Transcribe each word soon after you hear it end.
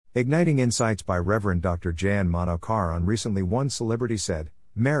Igniting Insights by Reverend Dr. Jan Manokar. On recently, one celebrity said,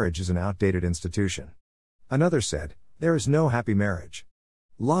 "Marriage is an outdated institution." Another said, "There is no happy marriage."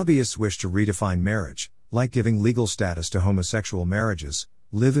 Lobbyists wish to redefine marriage, like giving legal status to homosexual marriages,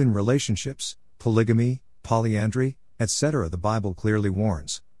 live-in relationships, polygamy, polyandry, etc. The Bible clearly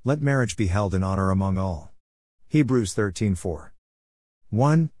warns, "Let marriage be held in honor among all." Hebrews 13:4.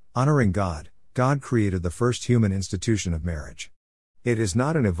 1. Honoring God. God created the first human institution of marriage. It is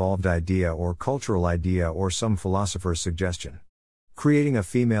not an evolved idea or cultural idea or some philosopher's suggestion. Creating a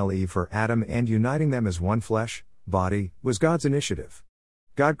female Eve for Adam and uniting them as one flesh, body, was God's initiative.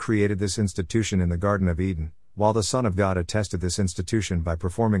 God created this institution in the Garden of Eden, while the Son of God attested this institution by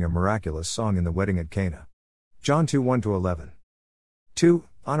performing a miraculous song in the wedding at Cana. John 2:1-11. 2.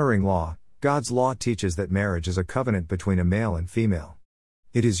 Honoring law. God's law teaches that marriage is a covenant between a male and female.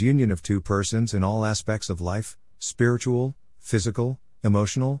 It is union of two persons in all aspects of life: spiritual, physical,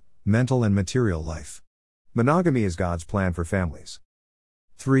 emotional, mental and material life. Monogamy is God's plan for families.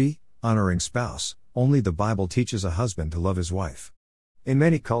 3. Honoring spouse. Only the Bible teaches a husband to love his wife. In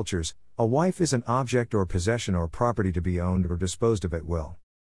many cultures, a wife is an object or possession or property to be owned or disposed of at will.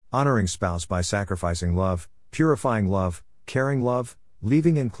 Honoring spouse by sacrificing love, purifying love, caring love,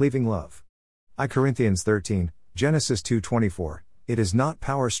 leaving and cleaving love. I Corinthians 13, Genesis 2:24. It is not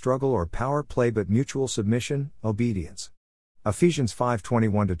power struggle or power play but mutual submission, obedience. Ephesians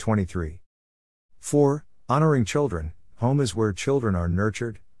 5:21-23. 4. Honoring children. Home is where children are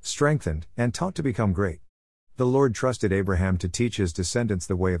nurtured, strengthened, and taught to become great. The Lord trusted Abraham to teach his descendants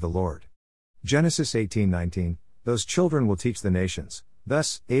the way of the Lord. Genesis 18:19. Those children will teach the nations.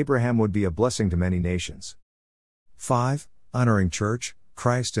 Thus, Abraham would be a blessing to many nations. 5. Honoring church.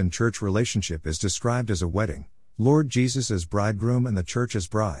 Christ and church relationship is described as a wedding, Lord Jesus as bridegroom and the church as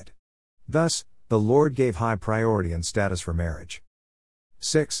bride. Thus, the Lord gave high priority and status for marriage.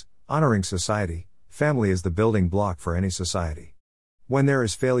 6. Honoring society. Family is the building block for any society. When there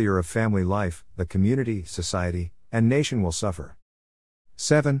is failure of family life, the community, society, and nation will suffer.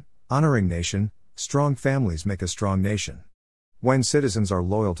 7. Honoring nation. Strong families make a strong nation. When citizens are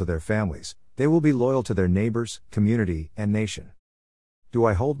loyal to their families, they will be loyal to their neighbors, community, and nation. Do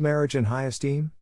I hold marriage in high esteem?